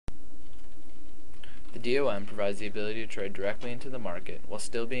DOM provides the ability to trade directly into the market while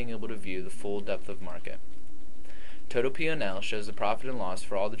still being able to view the full depth of market. Total P&L shows the profit and loss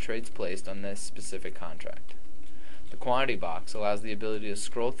for all the trades placed on this specific contract. The quantity box allows the ability to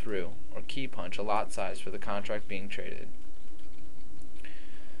scroll through or key punch a lot size for the contract being traded.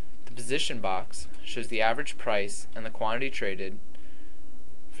 The position box shows the average price and the quantity traded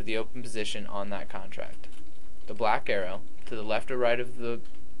for the open position on that contract. The black arrow to the left or right of the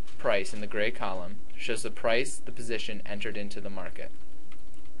price in the gray column shows the price the position entered into the market.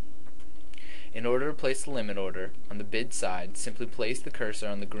 In order to place the limit order on the bid side, simply place the cursor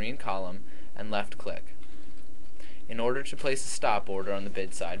on the green column and left click. In order to place a stop order on the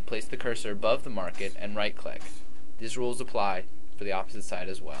bid side, place the cursor above the market and right click. These rules apply for the opposite side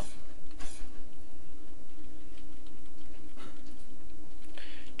as well.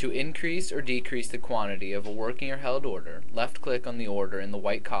 To increase or decrease the quantity of a working or held order, left click on the order in the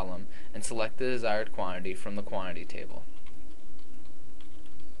white column and select the desired quantity from the quantity table.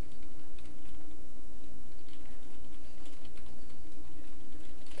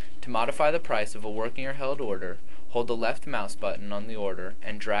 To modify the price of a working or held order, hold the left mouse button on the order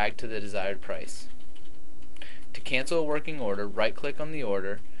and drag to the desired price. To cancel a working order, right click on the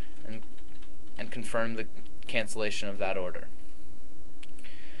order and confirm the cancellation of that order.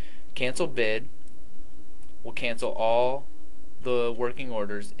 Cancel bid will cancel all the working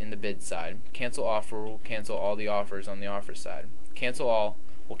orders in the bid side. Cancel offer will cancel all the offers on the offer side. Cancel all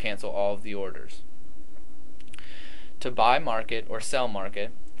will cancel all of the orders. To buy market or sell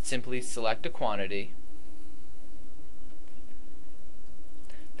market, simply select a quantity,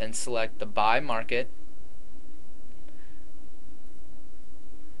 then select the buy market.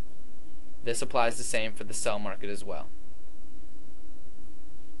 This applies the same for the sell market as well.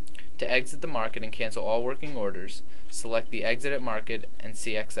 To exit the market and cancel all working orders, select the Exit at Market and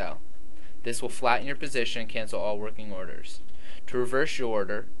CXL. This will flatten your position and cancel all working orders. To reverse your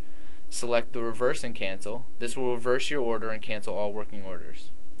order, select the Reverse and Cancel. This will reverse your order and cancel all working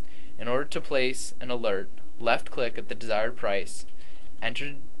orders. In order to place an alert, left click at the desired price,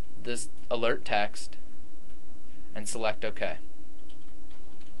 enter this alert text, and select OK.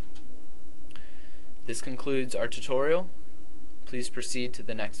 This concludes our tutorial. Please proceed to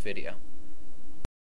the next video.